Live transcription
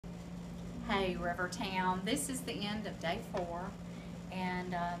Hey Rivertown, this is the end of day 4,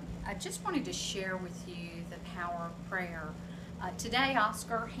 and I just wanted to share with you the power of prayer. Today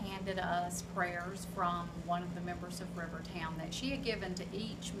Oscar handed us prayers from one of the members of Rivertown that she had given to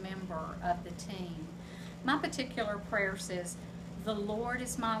each member of the team. My particular prayer says, "The Lord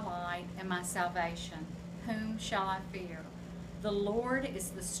is my light and my salvation. Whom shall I fear? The Lord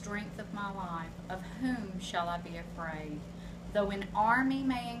is the strength of my life. Of whom shall I be afraid? Though an army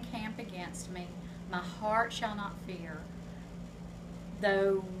may encamp against me, my heart shall not fear.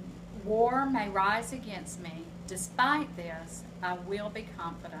 Though war may rise against me, despite this, I will be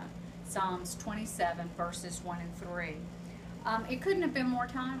confident." Psalms 27, verses 1 and 3. It couldn't have been more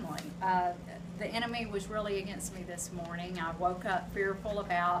timely. The enemy was really against me this morning. I woke up fearful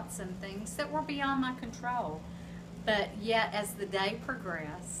about some things that were beyond my control. But yet, as the day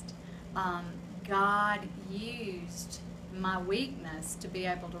progressed, God used my weakness to be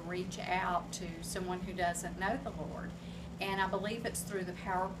able to reach out to someone who doesn't know the Lord. And I believe it's through the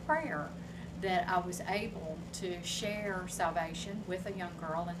power of prayer that I was able to share salvation with a young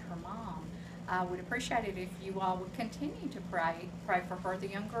girl and her mom. I would appreciate it if you all would continue to pray for her. The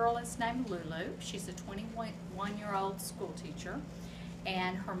young girl is named Lulu. She's a 21-year-old school teacher,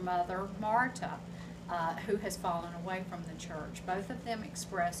 and her mother, Marta, who has fallen away from the church. Both of them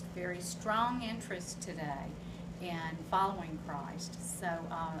expressed very strong interest today in following Christ. So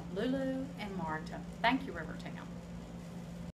Lulu and Marta, thank you, Rivertown.